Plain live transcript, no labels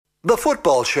The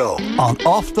Football Show on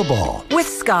Off the Ball. With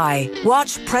Sky.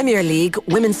 Watch Premier League,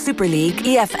 Women's Super League,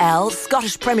 EFL,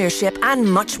 Scottish Premiership and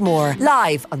much more.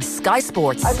 Live on Sky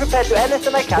Sports. I'm prepared to do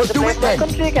anything I can to play for my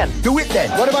country again. Do it then.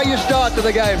 What about your start to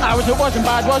the game? It wasn't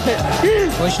bad, was it?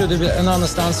 Why should an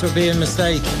honest answer be a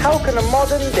mistake? How can a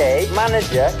modern day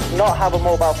manager not have a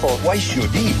mobile phone? Why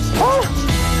should he?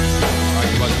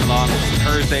 Right, welcome along.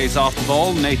 Thursdays Off the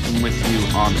Ball. Nathan with you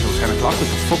until 10 o'clock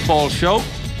with the Football Show.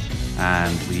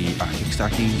 And we are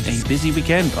kickstarting a busy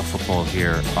weekend of football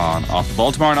here on Off the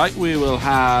Ball. Tomorrow night we will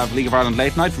have League of Ireland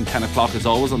Late Night from 10 o'clock as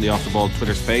always on the Off the Ball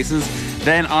Twitter Spaces.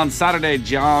 Then on Saturday,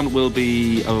 John will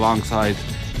be alongside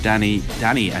Danny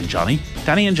and Johnny.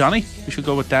 Danny and Johnny? We should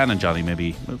go with Dan and Johnny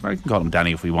maybe. I can call him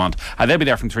Danny if we want. They'll be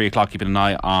there from 3 o'clock, keeping an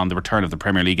eye on the return of the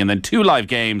Premier League. And then 2 live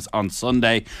games on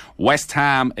Sunday. West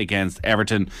Ham against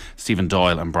Everton. Stephen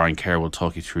Doyle and Brian Kerr will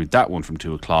talk you through that one from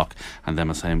 2 o'clock. And then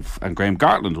and Graham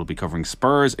Gartland will be covering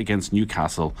Spurs against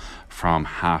Newcastle from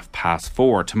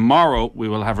 4:30. Tomorrow we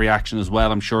will have reaction as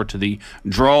well, I'm sure, to the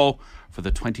draw for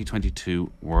the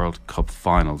 2022 World Cup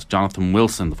Finals. Jonathan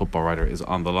Wilson, the football writer, is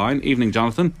on the line. Evening,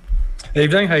 Jonathan.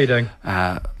 Evening, how are you doing?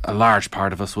 A large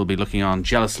part of us will be looking on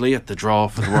jealously at the draw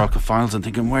for the World Cup Finals and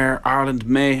thinking where Ireland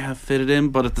may have fitted in,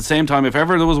 but at the same time, if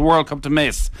ever there was a World Cup to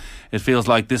miss, it feels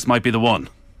like this might be the one.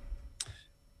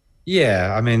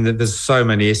 Yeah, I mean, there's so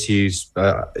many issues.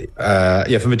 From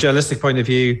a journalistic point of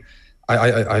view,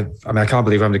 I mean, I can't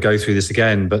believe I'm going to go through this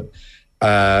again, but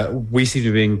we seem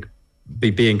to be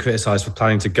being criticised for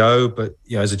planning to go, but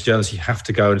as a journalist, you have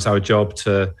to go, and it's our job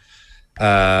to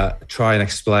try and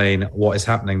explain what is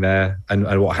happening there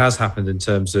and what has happened in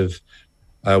terms of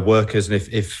workers, and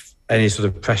if any sort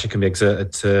of pressure can be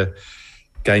exerted to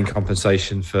gain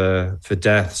compensation for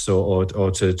deaths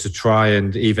or to try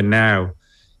and even now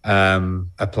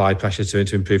apply pressure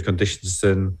to improve conditions,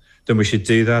 then we should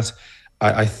do that.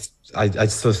 I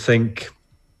sort of think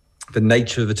the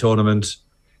nature of the tournament,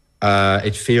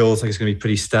 it feels like it's going to be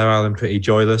pretty sterile and pretty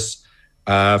joyless.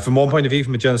 From one point of view,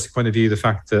 from a journalistic point of view, the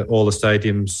fact that all the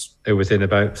stadiums are within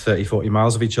about 30, 40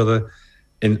 miles of each other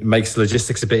makes the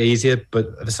logistics a bit easier. But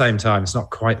at the same time, it's not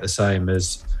quite the same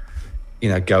as,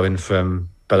 going from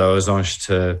Belo Horizonte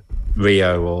to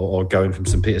Rio or going from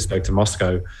St. Petersburg to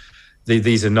Moscow.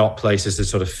 These are not places that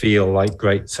sort of feel like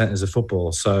great centres of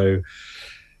football. So,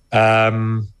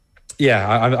 I'm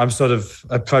sort of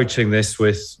approaching this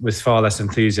with far less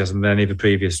enthusiasm than any of the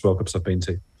previous World Cups I've been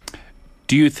to.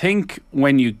 Do you think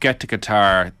when you get to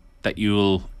Qatar that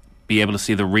you'll be able to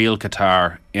see the real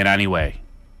Qatar in any way?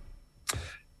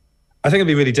 I think it'll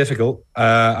be really difficult,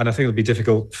 and I think it'll be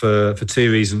difficult for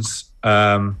 2 reasons.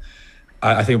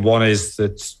 I think one is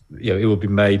that it will be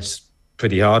made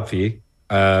pretty hard for you.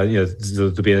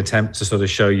 There'll be an attempt to sort of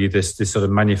show you this sort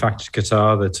of manufactured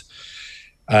Qatar that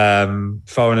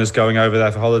foreigners going over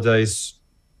there for holidays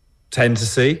tend to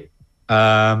see.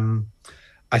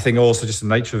 I think also just the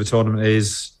nature of the tournament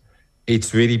is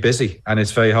it's really busy, and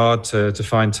it's very hard to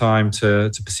find time to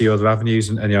pursue other avenues.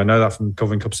 And I know that from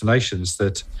covering Cups of Nations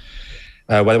that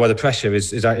where the pressure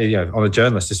is on a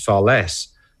journalist is far less.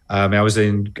 I was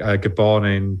in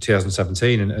Gabon in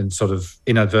 2017 and sort of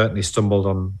inadvertently stumbled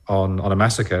on a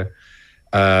massacre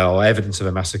or evidence of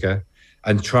a massacre,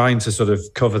 and trying to sort of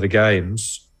cover the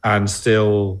games and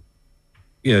still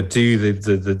do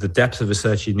the depth of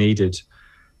research you needed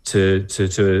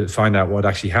to find out what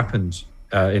actually happened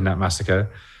in that massacre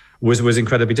was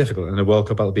incredibly difficult. And the World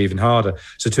Cup will be even harder.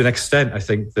 So to an extent, I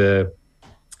think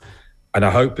and I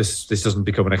hope this doesn't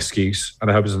become an excuse, and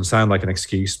I hope it doesn't sound like an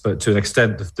excuse, but to an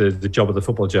extent, the job of the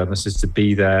football journalist is to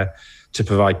be there to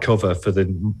provide cover for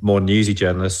the more newsy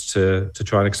journalists to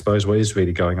try and expose what is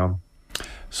really going on.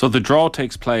 So the draw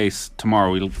takes place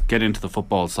tomorrow. We'll get into the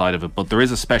football side of it, but there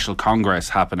is a special congress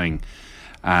happening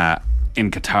in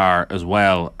Qatar as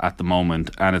well at the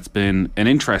moment, and it's been an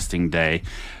interesting day.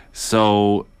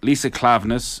 So Lisa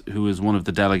Klaveness, who is one of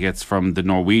the delegates from the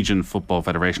Norwegian Football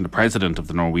Federation, the president of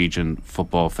the Norwegian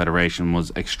Football Federation,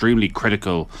 was extremely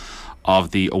critical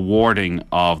of the awarding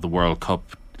of the World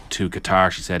Cup to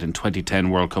Qatar. She said in 2010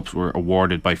 World Cups were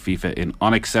awarded by FIFA in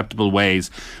unacceptable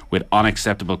ways with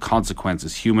unacceptable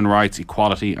consequences. Human rights,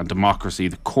 equality and democracy,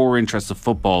 the core interests of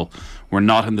football, were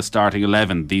not in the starting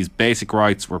 11. These basic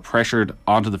rights were pressured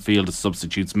onto the field as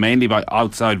substitutes, mainly by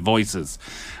outside voices.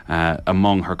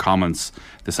 Among her comments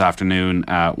this afternoon,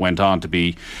 went on to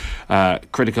be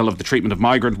critical of the treatment of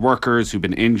migrant workers who've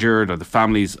been injured, or the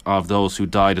families of those who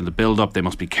died in the build-up. They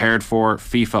must be cared for.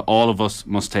 FIFA, all of us,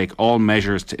 must take all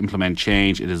measures to implement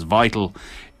change. It is vital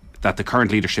that the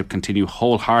current leadership continue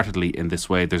wholeheartedly in this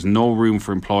way. There's no room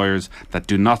for employers that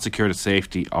do not secure the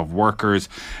safety of workers,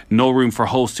 no room for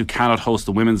hosts who cannot host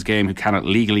the women's game, who cannot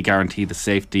legally guarantee the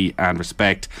safety and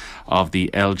respect of the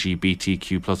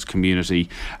LGBTQ plus community,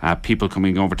 people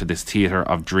coming over to this theatre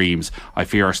of dreams. I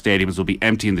fear our stadiums will be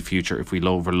empty in the future if we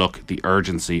overlook the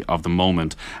urgency of the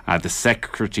moment. The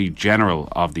Secretary General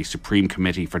of the Supreme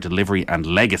Committee for Delivery and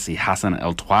Legacy, Hassan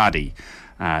El-Twadi,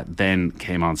 then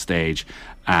came on stage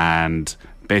and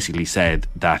basically said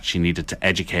that she needed to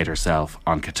educate herself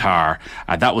on Qatar.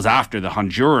 That was after the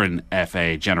Honduran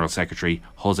FA General Secretary,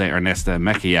 Jose Ernesto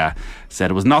Mejia,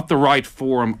 said it was not the right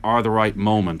forum or the right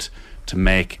moment to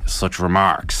make such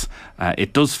remarks.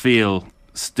 It does feel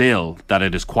still that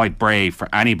it is quite brave for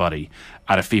anybody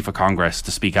at a FIFA Congress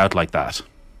to speak out like that.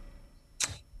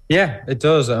 Yeah, it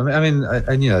does. I mean,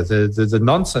 and you know, the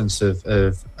nonsense of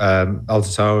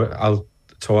Al-Tawari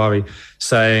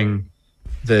saying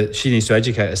that she needs to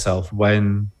educate herself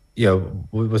when, you know,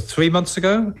 was 3 months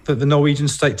ago that the Norwegian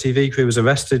state TV crew was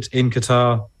arrested in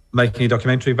Qatar making a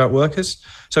documentary about workers.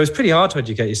 So it's pretty hard to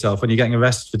educate yourself when you're getting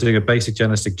arrested for doing a basic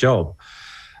journalistic job.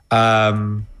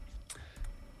 And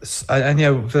you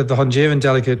know, for the Honduran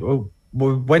delegate, well,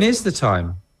 when is the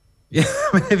time? Yeah,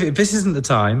 I mean, if this isn't the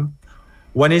time,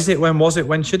 when is it? When was it?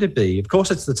 When should it be? Of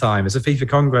course it's the time. It's a FIFA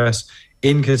Congress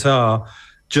in Qatar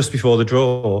just before the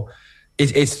draw.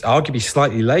 It's arguably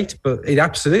slightly late, but it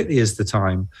absolutely is the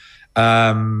time.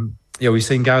 You know, we've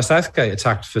seen Gareth Southgate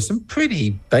attacked for some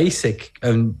pretty basic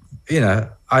and, you know,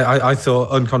 I thought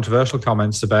uncontroversial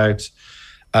comments about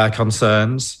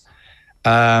concerns.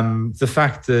 The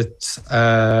fact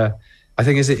that I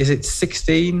think is it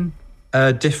 16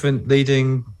 different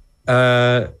leading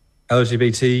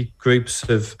LGBT groups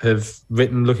have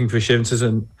written looking for assurances,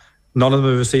 and none of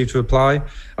them have received a reply.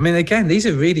 I mean, again, these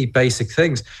are really basic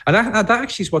things. And that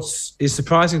actually is what is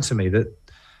surprising to me, that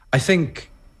I think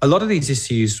a lot of these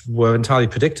issues were entirely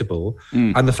predictable.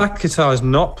 And the fact Qatar has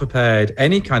not prepared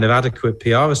any kind of adequate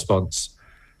PR response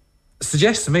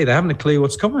suggests to me they haven't a clue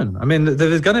what's coming. I mean,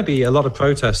 there's going to be a lot of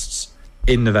protests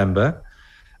in November.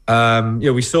 You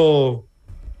know, we saw,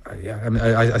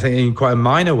 I think in quite a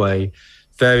minor way,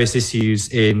 various issues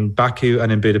in Baku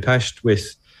and in Budapest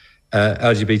with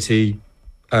LGBT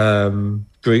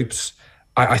groups.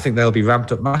 I think they'll be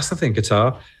ramped up massively in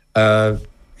Qatar.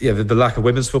 Yeah, the lack of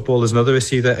women's football is another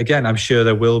issue that, again, I'm sure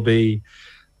there will be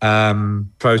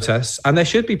protests, and there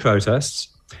should be protests.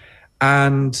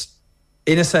 And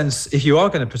in a sense, if you are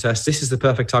going to protest, this is the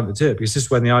perfect time to do it, because this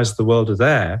is when the eyes of the world are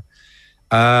there.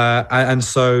 And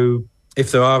so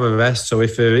if there are arrests, or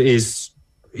if there is,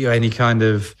 you know, any kind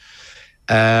of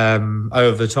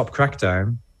over-the-top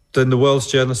crackdown, then the world's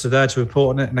journalists are there to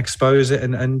report on it and expose it,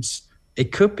 and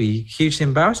it could be hugely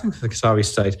embarrassing for the Qatari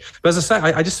state. But as I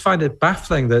say, I just find it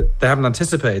baffling that they haven't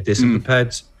anticipated this and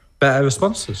prepared better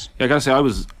responses. Yeah, I got to say, I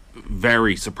was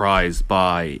very surprised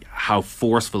by how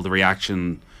forceful the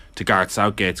reaction to Gareth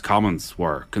Southgate's comments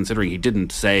were, considering he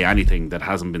didn't say anything that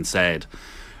hasn't been said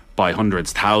by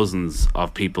hundreds, thousands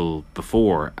of people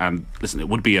before. And listen, it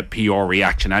would be a PR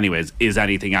reaction anyways. Is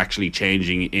anything actually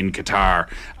changing in Qatar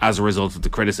as a result of the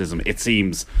criticism? It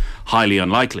seems highly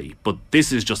unlikely, but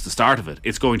this is just the start of it.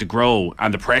 It's going to grow,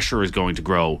 and the pressure is going to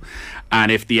grow.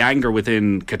 And if the anger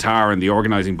within Qatar and the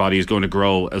organising body is going to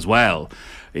grow as well,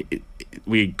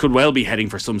 we could well be heading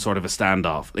for some sort of a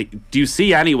standoff. Like, do you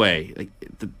see anyway, like,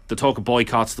 the talk of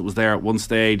boycotts that was there at one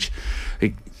stage,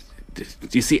 like, do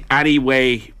you see any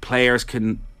way players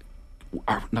can,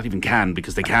 or not even can,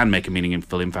 because they can make a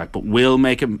meaningful impact, but will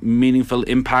make a meaningful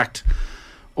impact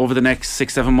over the next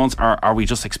 6-7 months? Or are we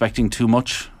just expecting too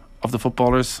much of the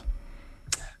footballers?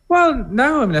 Well,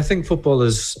 no. I mean, I think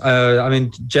footballers,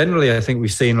 generally, I think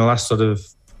we've seen the last sort of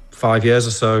 5 years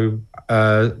or so,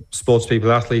 sports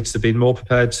people, athletes have been more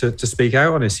prepared to speak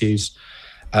out on issues.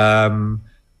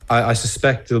 I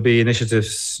suspect there'll be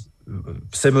initiatives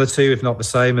similar to, if not the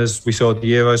same, as we saw at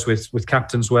the Euros with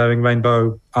captains wearing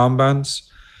rainbow armbands.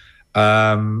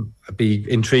 I'd be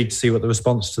intrigued to see what the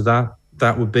response to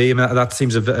that would be. I mean, that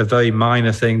seems a very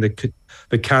minor thing that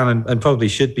can and probably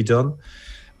should be done.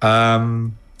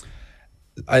 I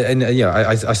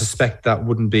suspect that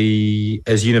wouldn't be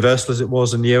as universal as it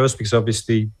was in the Euros, because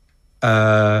obviously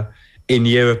in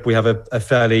Europe we have a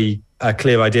fairly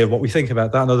clear idea of what we think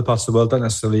about that, and other parts of the world don't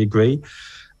necessarily agree.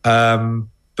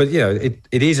 But you know,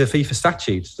 it is a FIFA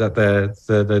statute that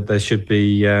there should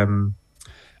be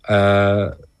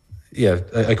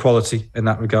equality in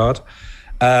that regard.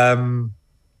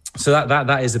 So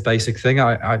that is a basic thing.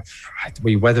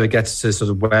 Whether it gets to sort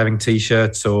of wearing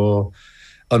T-shirts or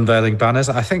unveiling banners,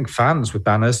 I think fans with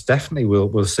banners definitely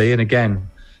will see, and again,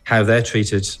 how they're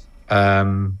treated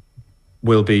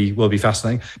will be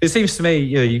fascinating. It seems to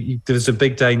me, there's a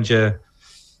big danger.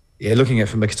 Looking at it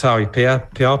from a Qatari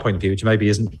PR point of view, which maybe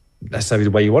isn't necessarily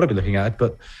the way you want to be looking at it,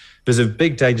 but there's a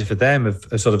big danger for them of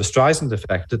a sort of a Streisand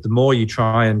effect, that the more you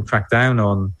try and crack down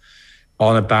on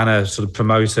a banner sort of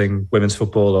promoting women's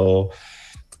football or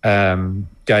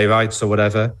gay rights or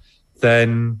whatever,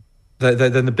 then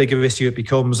the bigger issue it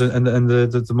becomes, and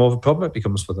the more of a problem it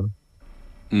becomes for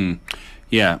them.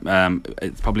 Yeah,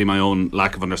 it's probably my own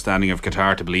lack of understanding of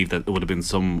Qatar to believe that it would have been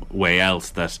some way else,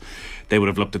 that they would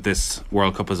have looked at this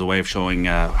World Cup as a way of showing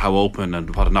how open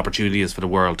and what an opportunity is for the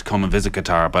world to come and visit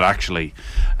Qatar. But actually,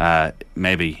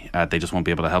 maybe they just won't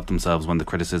be able to help themselves when the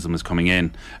criticism is coming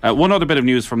in. One other bit of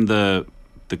news from the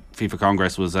FIFA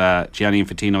Congress was Gianni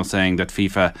Infantino saying that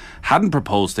FIFA hadn't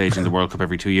proposed staging the World Cup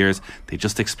every 2 years. They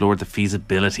just explored the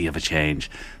feasibility of a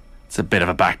change. It's a bit of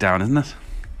a back down, isn't it?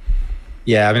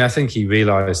 Yeah, I mean, I think he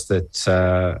realised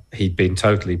that he'd been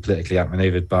totally politically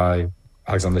outmanoeuvred by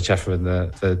Alexander Ceferin,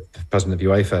 the president of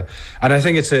UEFA, and I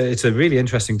think it's a really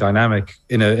interesting dynamic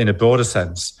in a broader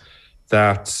sense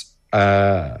that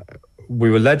we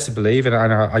were led to believe, and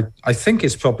I think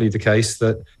it's probably the case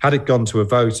that had it gone to a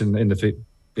vote in the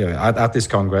at this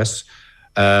Congress,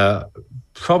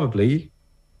 probably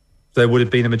there would have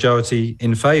been a majority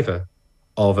in favour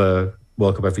of a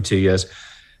World Cup every 2 years.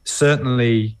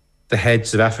 Certainly, the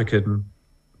heads of African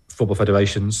football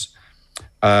federations,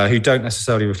 who don't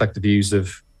necessarily reflect the views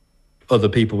of other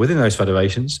people within those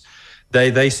federations,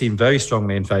 they seem very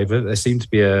strongly in favour. There seems to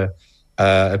be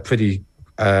a pretty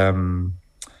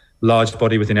large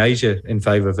body within Asia in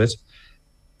favour of it.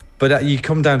 But you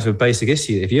come down to a basic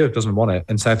issue. If Europe doesn't want it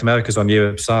and South America's on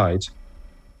Europe's side,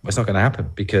 well, it's not going to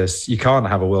happen, because you can't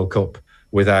have a World Cup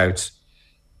without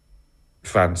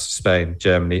France, Spain,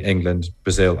 Germany, England,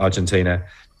 Brazil, Argentina.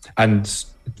 And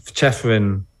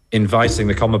Ceferin inviting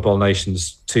the CONMEBOL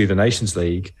nations to the Nations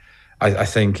League, I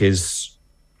think is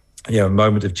a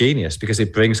moment of genius, because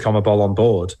it brings CONMEBOL on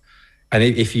board. And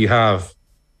if you have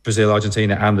Brazil,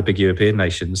 Argentina and the big European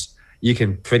nations, you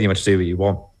can pretty much do what you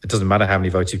want. It doesn't matter how many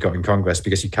votes you've got in Congress,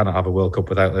 because you cannot have a World Cup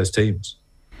without those teams.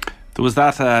 There was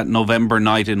that November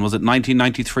night in, was it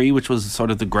 1993, which was sort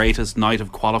of the greatest night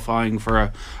of qualifying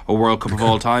for a World Cup of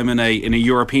all time in a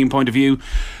European point of view.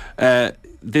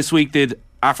 This week, did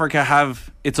Africa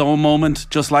have its own moment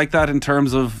just like that, in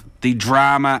terms of the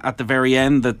drama at the very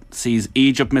end that sees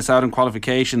Egypt miss out on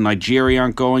qualification, Nigeria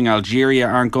aren't going, Algeria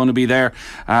aren't going to be there?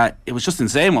 It was just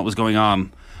insane what was going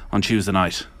on Tuesday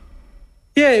night.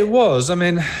 Yeah, it was. I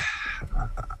mean,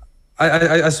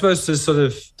 I suppose there's sort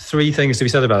of three things to be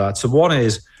said about that. So one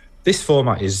is, this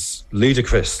format is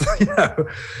ludicrous.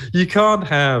 You can't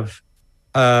have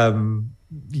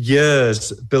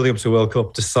years building up to a World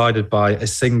Cup decided by a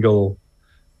single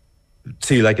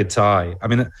two-legged tie. I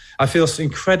mean, I feel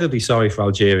incredibly sorry for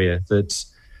Algeria that,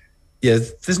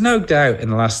 there's no doubt in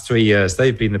the last 3 years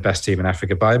they've been the best team in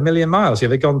Africa by a million miles.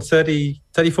 They've gone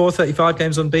 34, 35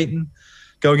 games unbeaten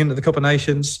going into the Cup of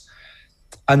Nations.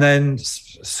 And then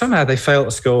somehow they failed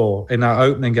to score in that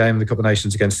opening game of the Cup of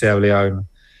Nations against Sierra Leone.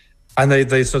 And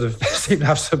they sort of seem to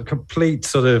have some complete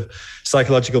sort of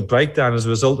psychological breakdown as a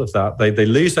result of that. They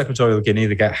lose to Equatorial Guinea,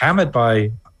 they get hammered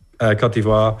by Cote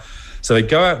d'Ivoire. So they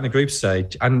go out in the group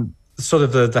stage, and sort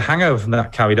of the hangover from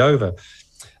that carried over.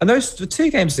 And those the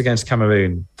two games against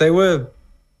Cameroon, they were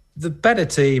the better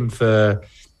team for,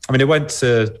 I mean, it went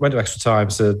to extra time,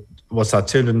 so what's that,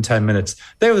 210 minutes.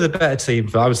 They were the better team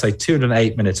for, I would say,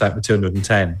 208 minutes out of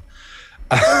 210.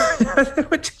 They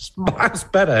were just miles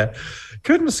better.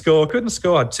 Couldn't score,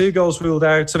 had 2 goals ruled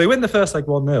out. So they win the first leg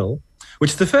 1-0,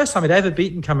 which is the first time they'd ever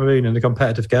beaten Cameroon in a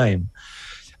competitive game.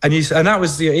 And that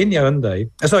was in Yaoundé.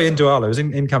 Sorry, in Douala. It was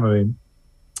in Cameroon.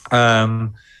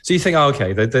 So you think,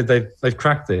 okay, they've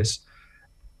cracked this.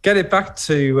 Get it back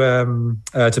to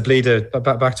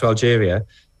Blida, back to Algeria.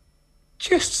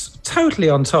 Just totally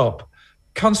on top.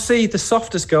 Concede the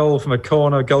softest goal from a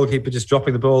corner, goalkeeper just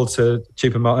dropping the ball to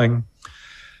Choupo-Moting.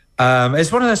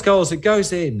 It's one of those goals that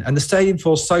goes in and the stadium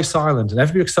falls so silent and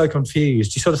everybody looks so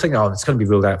confused. You sort of think, it's going to be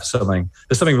ruled out for something.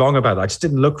 There's something wrong about that. It just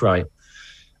didn't look right.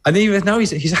 And even though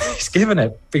he's given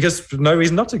it, because no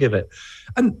reason not to give it.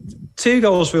 And 2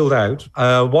 goals ruled out,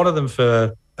 one of them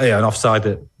for an offside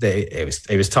that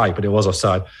it was tight, but it was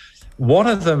offside. One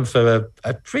of them for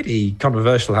a pretty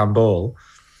controversial handball.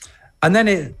 And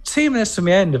then 2 minutes from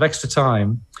the end of extra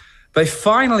time, they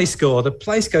finally score. The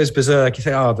place goes berserk. You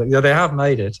think, they have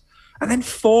made it. And then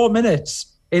 4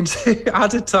 minutes into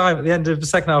added time at the end of the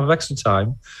second half of extra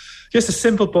time, just a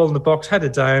simple ball in the box,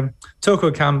 headed down,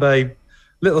 Toko Ekambi,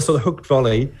 little sort of hooked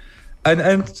volley. And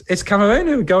it's Cameroon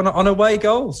who are going on away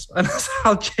goals, and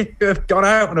Algeria have gone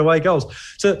out on away goals.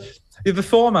 So the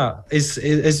format is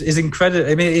incredible.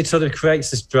 I mean, it sort of creates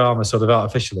this drama sort of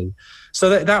artificially.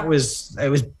 So it was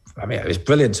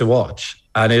brilliant to watch,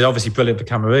 and it's obviously brilliant for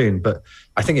Cameroon. But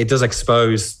I think it does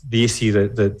expose the issue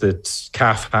that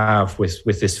CAF have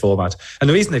with this format, and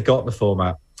the reason they've got the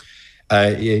format.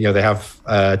 They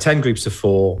have 10 groups of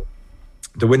 4.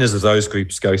 The winners of those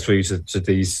groups go through to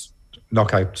these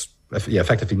knockouts.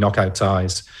 Effectively knockout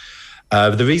ties.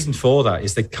 But the reason for that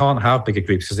is they can't have bigger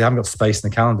groups because they haven't got space in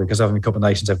the calendar, because having a Cup of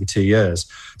Nations every 2 years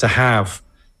to have,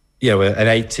 an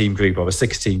 8-team group or a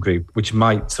 6-team group, which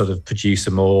might sort of produce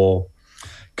a more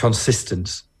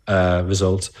consistent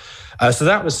result. So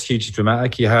that was hugely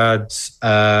dramatic. You had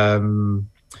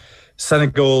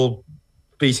Senegal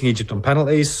beating Egypt on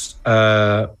penalties,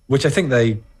 which I think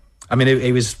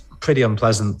it was pretty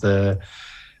unpleasant.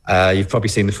 You've probably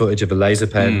seen the footage of the laser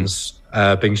pens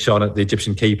being shot at the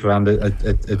Egyptian keeper and at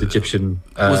the Egyptian.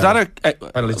 Was that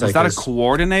a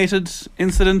coordinated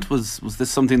incident? Was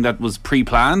this something that was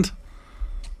pre-planned?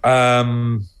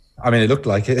 It looked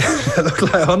like it. It looked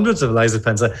like hundreds of laser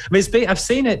pens. I've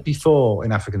seen it before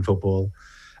in African football,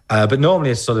 but normally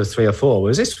it's sort of 3 or 4.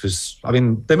 Whereas this was,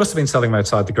 they must have been selling them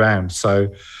outside the ground.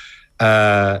 So.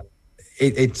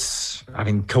 It's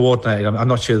coordinated. I'm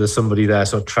not sure there's somebody there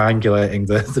sort of triangulating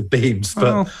the beams,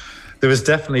 but there was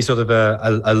definitely sort of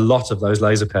a lot of those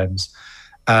laser pens.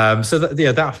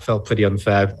 That felt pretty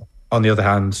unfair. On the other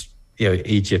hand,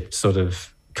 Egypt sort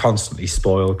of constantly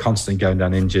spoiled, constantly going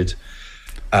down injured.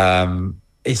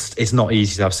 It's not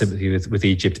easy to have sympathy with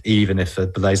Egypt, even if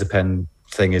the laser pen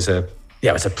thing is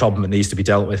it's a problem that needs to be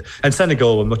dealt with. And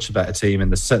Senegal were much a better team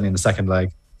certainly in the second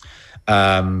leg.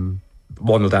 1-0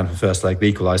 down from first leg, they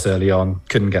equalised early on,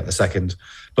 couldn't get the second,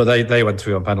 but they went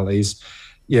through on penalties.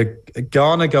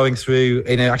 Ghana going through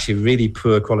in an actually really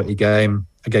poor quality game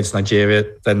against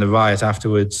Nigeria, then the riot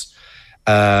afterwards.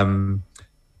 You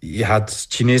had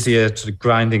Tunisia sort of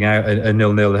grinding out a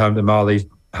 0-0 at home to Mali,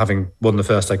 having won the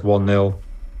first leg 1-0.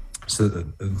 So,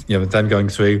 them going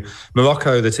through.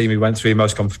 Morocco, the team who went through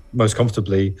most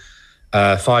comfortably,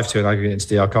 5-2 in aggregate against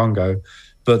DR Congo.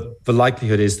 But the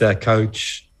likelihood is their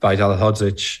coach, Vahid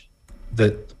Halilhodžić,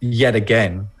 that yet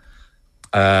again,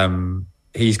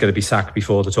 he's going to be sacked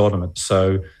before the tournament.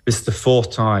 So this is the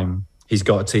 4th time he's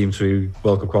got a team through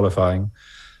World Cup qualifying,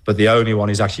 but the only one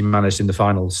he's actually managed in the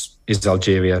finals is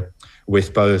Algeria,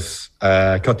 with both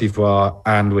Cote d'Ivoire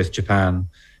and with Japan.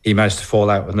 He managed to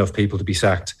fall out with enough people to be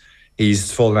sacked.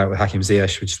 He's fallen out with Hakim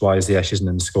Ziyech, which is why Ziyech isn't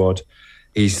in the squad.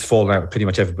 He's fallen out with pretty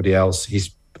much everybody else. He's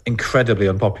incredibly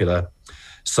unpopular.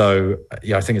 So,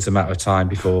 I think it's a matter of time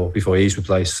before he's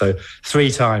replaced. So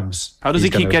 3 times. How does he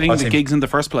keep getting the gigs in the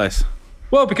first place?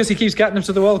 Well, because he keeps getting them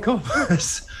to the World Cup.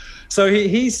 So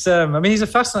he's a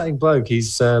fascinating bloke.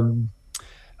 He's it's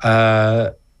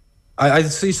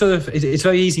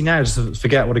very easy now to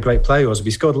forget what a great player he was.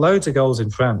 He scored loads of goals in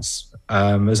France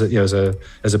as a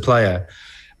player.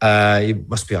 He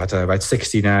must be, about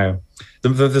 60 now.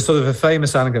 The sort of a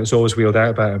famous anecdote that's always wheeled out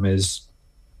about him is,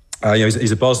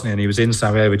 he's a Bosnian. He was in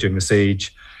Sarajevo during the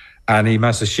siege, and he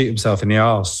managed to shoot himself in the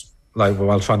arse,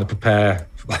 while trying to prepare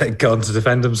a gun to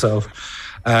defend himself.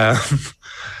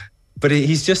 But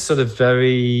he's just sort of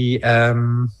very,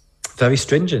 very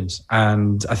stringent,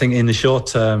 and I think in the short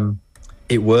term,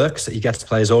 it works. He gets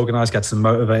players organised, gets them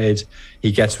motivated.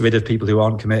 He gets rid of people who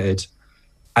aren't committed,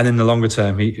 and in the longer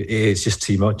term, it's just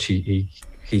too much. He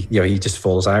just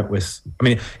falls out with. I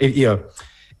mean,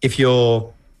 if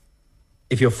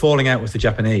you're falling out with the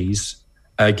Japanese,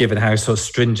 given how sort of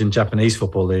stringent Japanese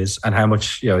football is and how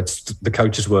much it's the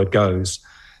coach's word goes,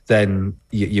 then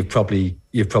you've probably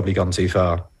gone too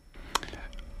far.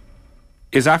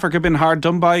 Is Africa been hard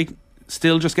done by?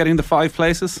 Still just getting the 5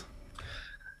 places?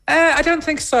 I don't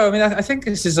think so. I mean, I think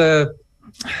this is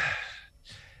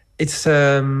it's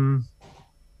the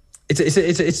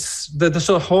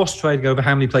sort of horse trading over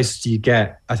how many places do you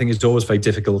get. I think is always very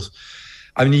difficult.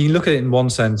 I mean, you can look at it in one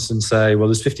sense and say, well,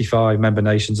 there's 55 member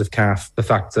nations of CAF. The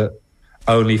fact that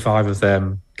only 5 of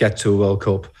them get to a World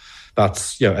Cup,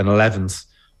 that's an 11th.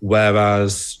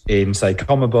 Whereas in, say,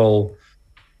 CONMEBOL,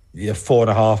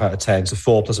 4.5 out of 10, so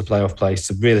 4 plus a playoff place.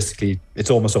 So realistically, it's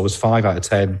almost always 5 out of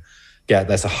 10 get.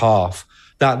 There's a half.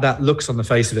 That looks on the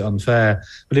face of it unfair.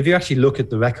 But if you actually look at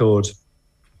the record,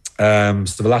 so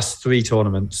the last 3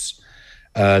 tournaments,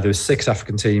 there were 6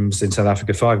 African teams in South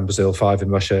Africa, 5 in Brazil, 5 in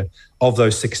Russia. Of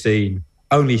those 16,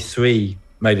 only 3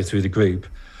 made it through the group,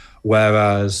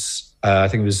 whereas I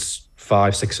think it was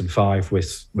 5, 6, and 5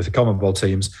 with the CONMEBOL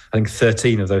teams. I think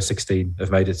 13 of those 16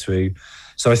 have made it through.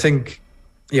 So I think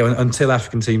until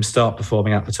African teams start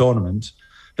performing at the tournament,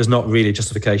 there's not really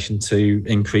justification to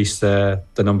increase the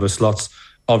number of slots.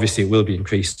 Obviously, it will be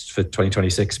increased for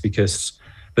 2026 because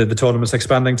the tournament's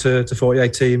expanding to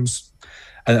 48 teams.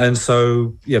 And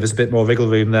so, there's a bit more wriggle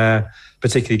room there,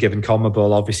 particularly given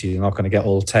CONMEBOL. Obviously, you're not going to get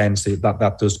all 10, so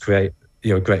that does create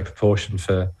a great proportion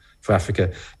for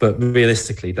Africa. But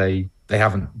realistically, they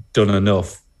haven't done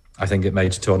enough, I think, at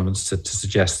major tournaments to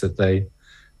suggest that they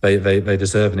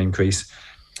deserve an increase.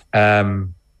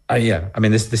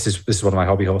 This is one of my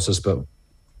hobby horses, but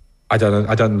I don't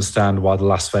understand why the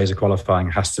last phase of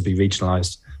qualifying has to be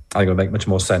regionalised. I think it would make much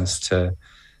more sense to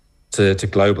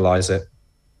globalise it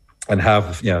and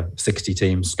have 60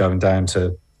 teams going down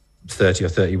to 30 or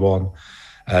 31,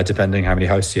 depending how many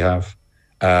hosts you have,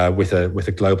 with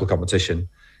a global competition,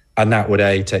 and that would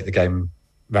take the game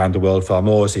around the world far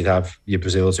more. So you'd have your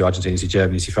Brazils, your Argentines, your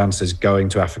Germanys, your Frances going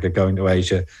to Africa, going to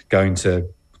Asia, going to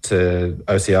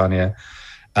Oceania,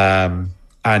 and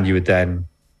you would then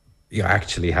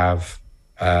actually have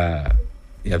the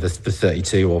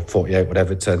 32 or 48,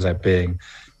 whatever it turns out being,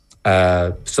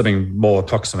 something more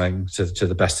approximating to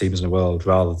the best teams in the world,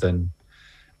 rather than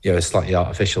slightly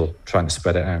artificial trying to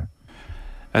spread it out.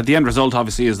 The end result,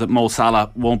 obviously, is that Mo Salah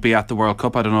won't be at the World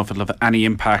Cup. I don't know if it'll have any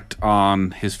impact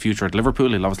on his future at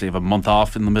Liverpool. He'll obviously have a month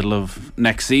off in the middle of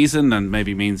next season, and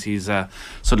maybe means he's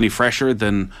suddenly fresher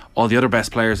than all the other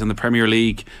best players in the Premier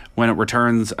League when it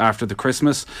returns after the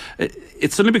Christmas.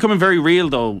 It's suddenly becoming very real,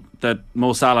 though, that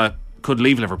Mo Salah could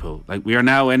leave Liverpool. Like, we are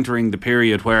now entering the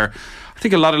period where I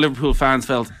think a lot of Liverpool fans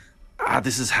felt,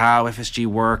 this is how FSG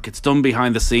work. It's done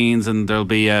behind the scenes, and there'll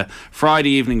be a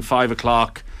Friday evening, 5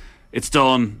 o'clock. It's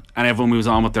done, and everyone moves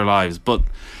on with their lives. But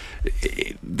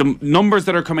the numbers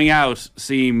that are coming out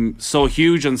seem so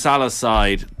huge on Salah's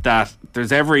side that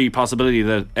there's every possibility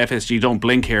that FSG don't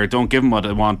blink here, don't give them what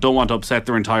they want, don't want to upset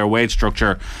their entire wage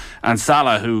structure. And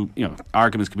Salah, who,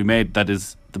 arguments could be made that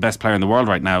is the best player in the world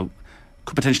right now,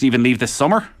 could potentially even leave this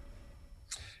summer.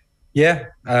 Yeah,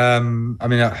 I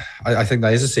think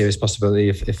that is a serious possibility.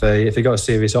 If they got a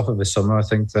serious offer this summer, I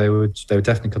think they would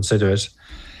definitely consider it.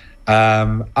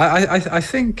 I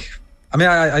think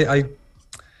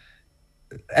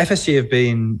FSG have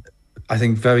been, I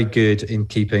think, very good in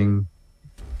keeping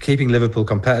Liverpool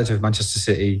competitive with Manchester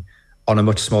City on a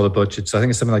much smaller budget. So I think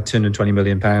it's something like £220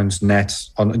 million net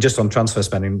on transfer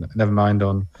spending, never mind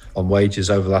on wages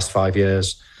over the last 5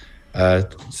 years. So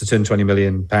 £220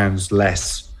 million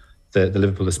less that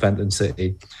Liverpool has spent than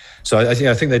City. So I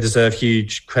think they deserve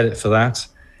huge credit for that.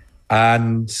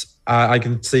 And I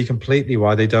can see completely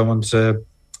why they don't want to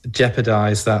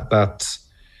jeopardise that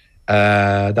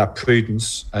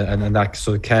prudence and that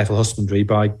sort of careful husbandry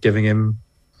by giving him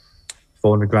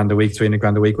 $400,000 a week,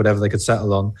 $300,000 a week, whatever they could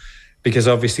settle on, because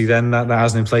obviously then that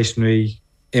has an inflationary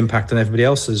impact on everybody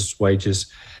else's wages.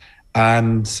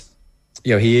 And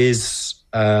he is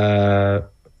on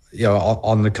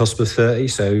the cusp of 30,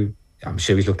 so I'm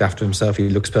sure he's looked after himself. He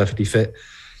looks perfectly fit,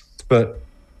 but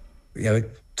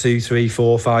 2, 3,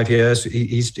 4, 5 years,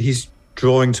 he's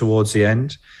drawing towards the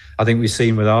end. I think we've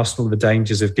seen with Arsenal the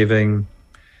dangers of giving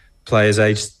players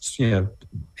aged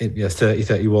 30,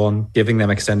 31, giving them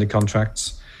extended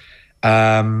contracts.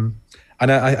 And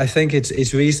I think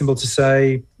it's reasonable to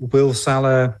say, will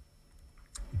Salah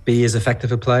be as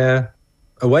effective a player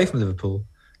away from Liverpool?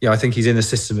 I think he's in a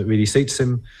system that really suits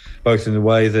him, both in the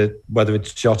way that, whether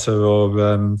it's Jota or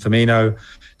Firmino,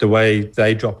 the way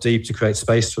they drop deep to create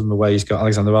space for him, the way he's got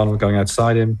Alexander-Arnold going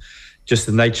outside him, just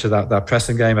the nature of that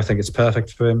pressing game, I think it's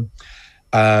perfect for him.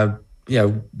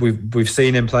 We've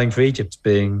seen him playing for Egypt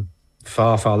being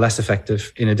far, far less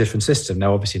effective in a different system.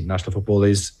 Now, obviously, international football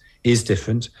is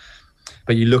different,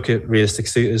 but you look at realistic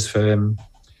suitors for him.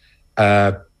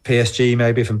 PSG,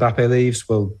 maybe if Mbappe leaves,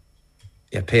 well,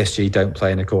 PSG don't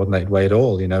play in a coordinated way at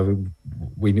all.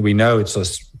 We know it's sort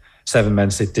of 7 men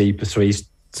sit deep,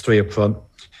 three up front.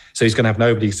 So he's going to have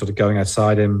nobody sort of going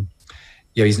outside him.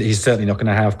 He's certainly not going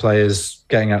to have players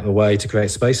getting out of the way to create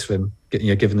space for him,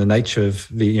 given the nature of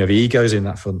the egos in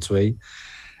that front three.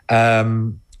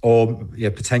 Or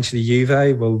potentially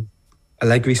Juve. Well,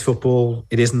 Allegri's football,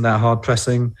 it isn't that hard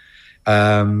pressing.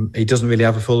 He doesn't really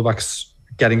have a fullbacks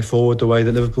getting forward the way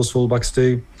that Liverpool's fullbacks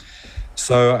do.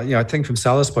 So, I think from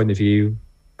Salah's point of view,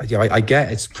 I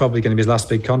get it's probably going to be his last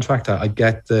big contract. I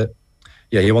get that,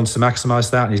 he wants to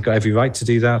maximise that, and he's got every right to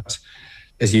do that.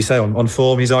 As you say, on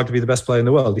form, he's arguably the best player in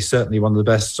the world. He's certainly one of the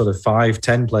best sort of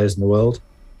 5-10 players in the world.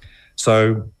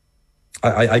 So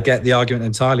I get the argument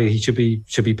entirely. He should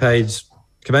be paid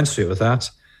commensurate with that.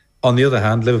 On the other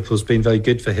hand, Liverpool's been very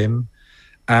good for him.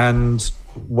 And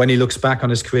when he looks back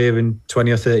on his career in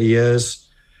 20 or 30 years,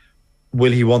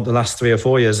 will he want the last 3 or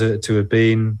 4 years to have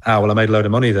been, well, I made a load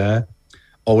of money there?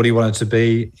 Or would he want it to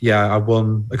be, I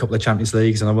won a couple of Champions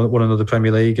Leagues and I won another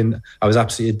Premier League and I was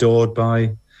absolutely adored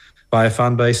by a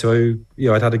fan base who,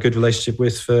 I'd had a good relationship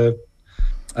with for,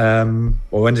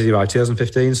 when did he arrive?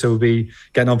 2015. So we'll be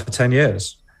getting on for 10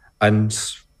 years. And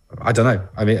I don't know.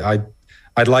 I mean,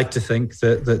 I'd like to think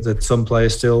that some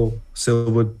players still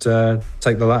would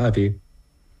take the latter view.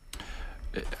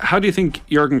 How do you think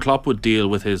Jurgen Klopp would deal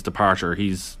with his departure?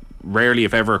 He's rarely,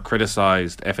 if ever,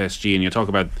 criticised FSG, and you talk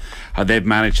about how they've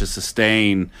managed to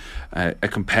sustain a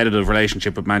competitive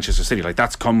relationship with Manchester City. Like,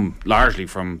 that's come largely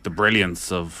from the brilliance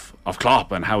of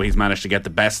Klopp and how he's managed to get the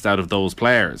best out of those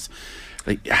players.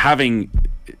 Like, having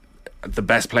the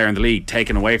best player in the league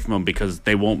taken away from him because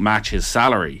they won't match his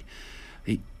salary,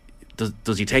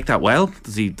 does he take that well?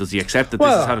 Does he accept that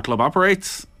this is how the club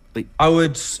operates? I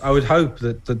would hope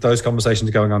that those conversations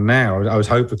are going on now. I would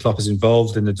hope that Klopp is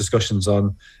involved in the discussions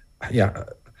on,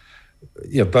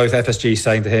 both FSG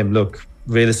saying to him, look,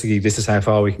 realistically, this is how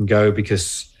far we can go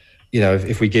because,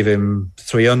 if we give him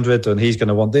 300 and he's going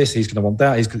to want this, he's going to want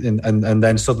that, and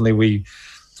then suddenly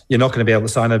you're not going to be able to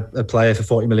sign a player for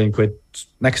 40 million quid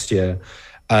next year.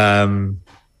 And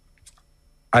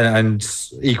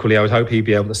equally, I would hope he'd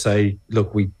be able to say,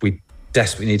 look, we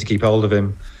desperately need to keep hold of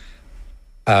him.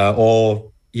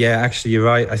 Actually, you're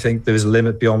right. I think there is a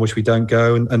limit beyond which we don't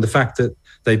go. And the fact that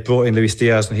they brought in Luis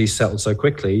Diaz and he's settled so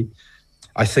quickly,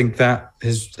 I think that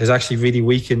has actually really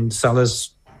weakened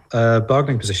Salah's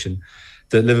bargaining position.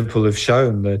 That Liverpool have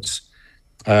shown that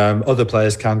other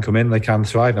players can come in, they can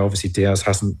thrive. Now, obviously, Diaz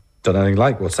hasn't done anything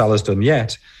like what Salah's done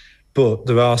yet, but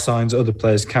there are signs that other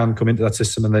players can come into that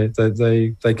system and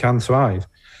they can thrive.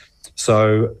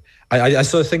 So I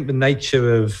sort of think the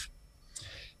nature of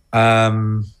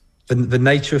the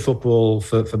nature of football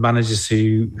for managers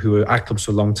who are at clubs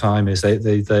for a long time is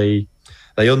they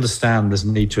understand there's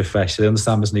a need to refresh. They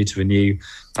understand there's a need to renew.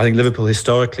 I think Liverpool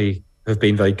historically have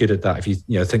been very good at that. If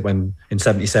you think when in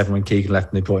 '77 when Keegan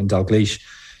left and they brought in Dalglish,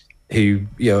 who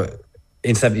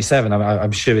in '77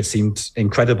 I'm sure it seemed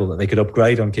incredible that they could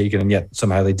upgrade on Keegan and yet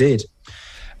somehow they did.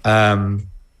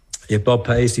 Bob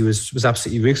Paisley was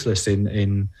absolutely ruthless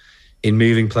in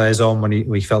moving players on when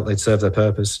he felt they'd served their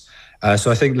purpose.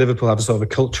 So I think Liverpool have a sort of a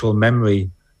cultural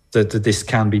memory that this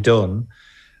can be done.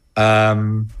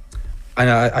 And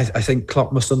I think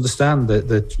Klopp must understand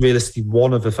that realistically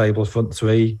one of the fabled front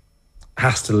three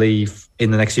has to leave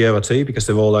in the next year or two because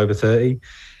they're all over 30.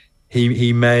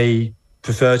 He may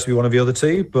prefer to be one of the other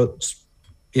two, but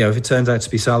if it turns out to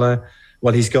be Salah,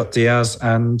 well, he's got Diaz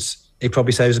and he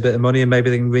probably saves a bit of money and maybe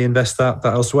they can reinvest that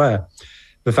elsewhere.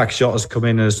 The fact Jota's come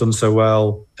in and has done so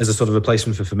well as a sort of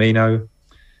replacement for Firmino,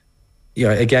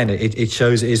 again, it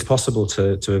shows it is possible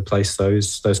to replace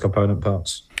those component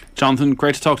parts. Jonathan,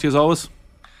 great to talk to you as always.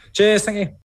 Cheers, thank you.